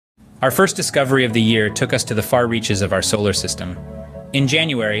Our first discovery of the year took us to the far reaches of our solar system. In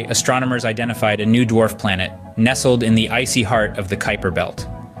January, astronomers identified a new dwarf planet, nestled in the icy heart of the Kuiper Belt.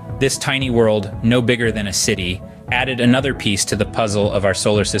 This tiny world, no bigger than a city, added another piece to the puzzle of our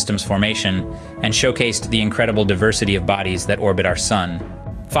solar system's formation and showcased the incredible diversity of bodies that orbit our sun.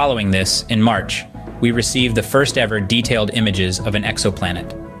 Following this, in March, we received the first ever detailed images of an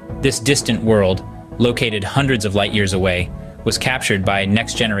exoplanet. This distant world, located hundreds of light years away, was captured by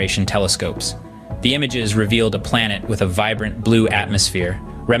next-generation telescopes. The images revealed a planet with a vibrant blue atmosphere,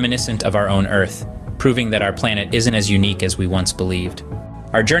 reminiscent of our own Earth, proving that our planet isn't as unique as we once believed.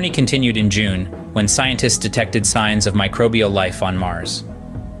 Our journey continued in June, when scientists detected signs of microbial life on Mars.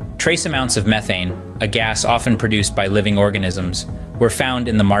 Trace amounts of methane, a gas often produced by living organisms, were found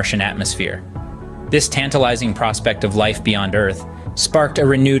in the Martian atmosphere. This tantalizing prospect of life beyond Earth sparked a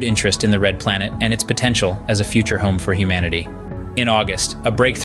renewed interest in the red planet and its potential as a future home for humanity. In August, a breakthrough